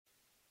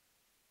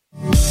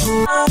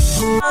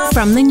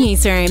From the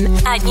newsroom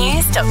at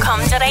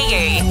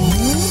news.com.au.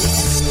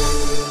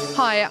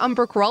 Hi, I'm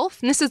Brooke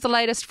Rolfe, and this is the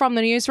latest from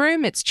the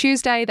newsroom. It's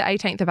Tuesday, the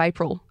 18th of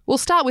April. We'll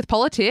start with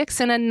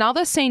politics, and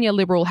another senior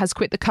Liberal has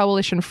quit the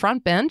coalition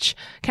Frontbench.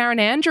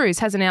 Karen Andrews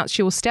has announced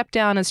she will step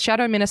down as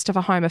Shadow Minister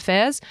for Home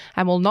Affairs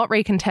and will not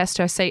recontest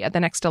her seat at the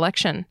next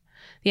election.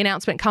 The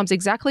announcement comes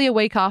exactly a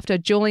week after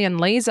Julian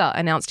Leeser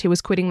announced he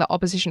was quitting the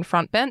opposition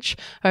Frontbench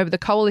over the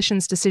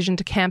coalition's decision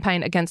to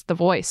campaign against The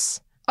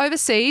Voice.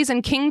 Overseas,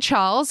 and King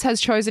Charles has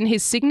chosen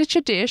his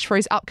signature dish for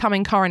his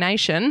upcoming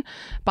coronation,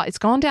 but it's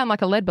gone down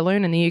like a lead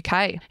balloon in the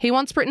UK. He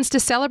wants Britons to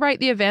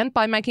celebrate the event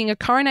by making a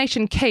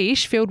coronation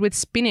quiche filled with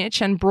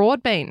spinach and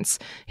broad beans.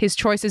 His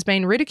choice has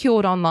been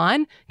ridiculed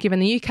online, given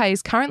the UK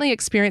is currently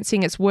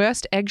experiencing its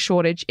worst egg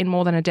shortage in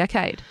more than a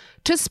decade.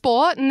 To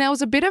sport, and there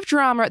was a bit of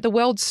drama at the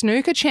World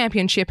Snooker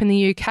Championship in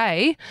the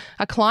UK.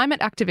 A climate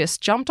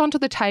activist jumped onto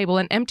the table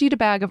and emptied a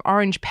bag of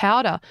orange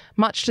powder,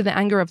 much to the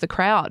anger of the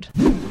crowd.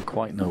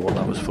 Quite know what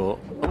that was for.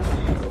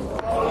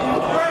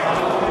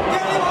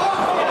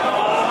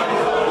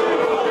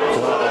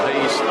 Well,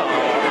 these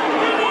are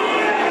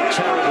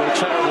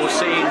terrible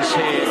scenes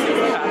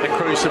here at the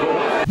Crucible.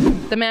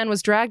 The man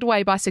was dragged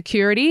away by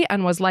security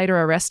and was later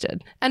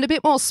arrested. And a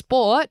bit more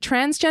sport,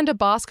 transgender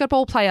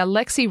basketball player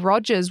Lexi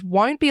Rogers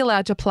won't be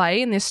allowed to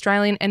play in the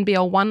Australian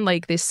NBL 1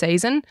 League this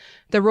season.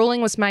 The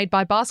ruling was made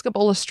by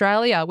Basketball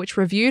Australia, which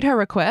reviewed her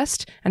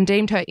request and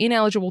deemed her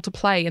ineligible to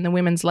play in the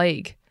Women's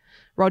League.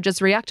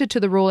 Rogers reacted to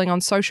the ruling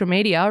on social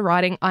media,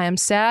 writing, "I am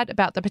sad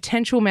about the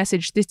potential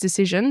message this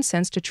decision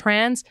sends to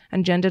trans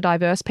and gender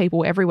diverse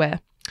people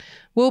everywhere."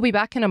 We'll be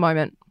back in a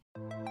moment.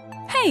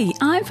 Hey,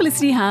 I'm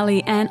Felicity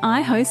Harley and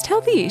I host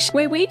Healthyish,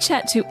 where we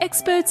chat to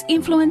experts,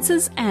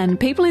 influencers and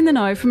people in the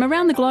know from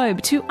around the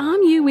globe to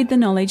arm you with the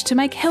knowledge to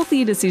make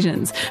healthier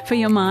decisions for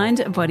your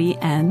mind, body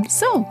and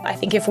soul. I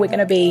think if we're going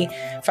to be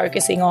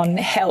focusing on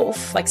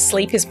health, like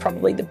sleep is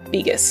probably the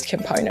biggest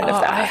component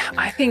of that.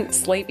 I think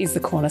sleep is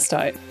the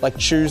cornerstone. Like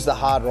choose the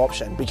harder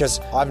option, because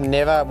I've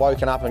never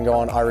woken up and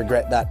gone, I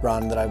regret that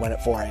run that I went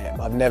at 4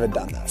 a.m. I've never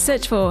done that.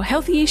 Search for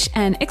Healthyish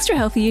and Extra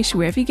Healthyish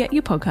wherever you get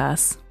your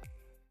podcasts.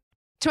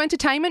 To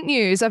entertainment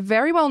news, a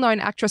very well-known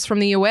actress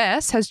from the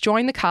US has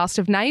joined the cast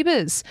of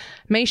Neighbours.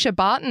 Misha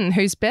Barton,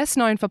 who's best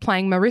known for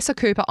playing Marissa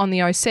Cooper on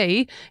The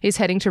OC, is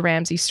heading to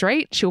Ramsay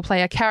Street. She'll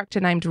play a character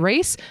named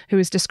Reese, who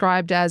is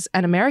described as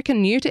an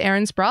American new to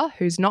Erinsborough,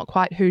 who's not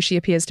quite who she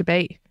appears to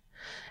be.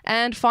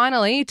 And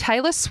finally,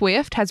 Taylor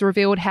Swift has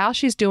revealed how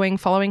she's doing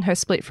following her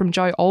split from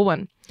Joe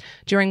Alwyn.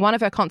 During one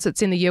of her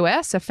concerts in the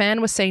US, a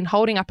fan was seen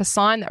holding up a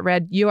sign that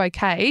read, "You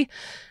okay?"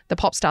 The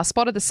pop star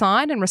spotted the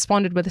sign and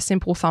responded with a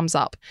simple thumbs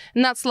up.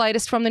 And that's the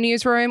latest from the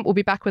newsroom. We'll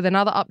be back with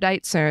another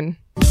update soon.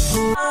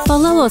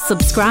 Follow or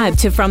subscribe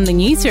to From the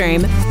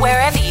Newsroom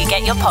wherever you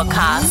get your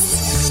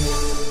podcasts.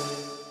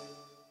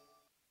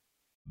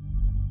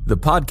 The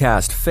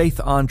podcast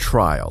Faith on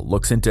Trial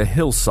looks into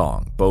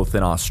Hillsong, both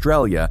in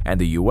Australia and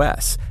the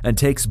US, and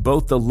takes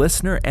both the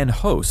listener and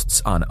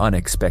hosts on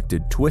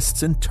unexpected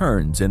twists and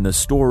turns in the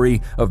story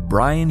of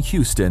Brian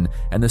Houston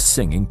and the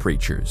Singing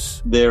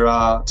Preachers. There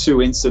are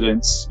 2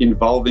 incidents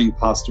involving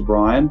Pastor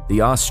Brian.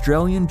 The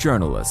Australian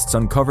journalists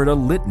uncovered a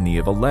litany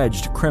of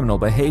alleged criminal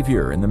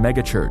behavior in the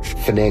megachurch.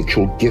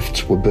 Financial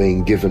gifts were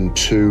being given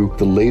to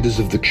the leaders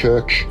of the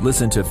church.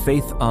 Listen to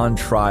Faith on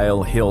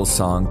Trial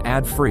Hillsong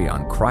ad-free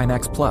on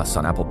Crimex Plus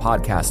on Apple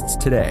Podcasts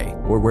today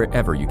or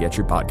wherever you get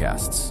your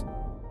podcasts.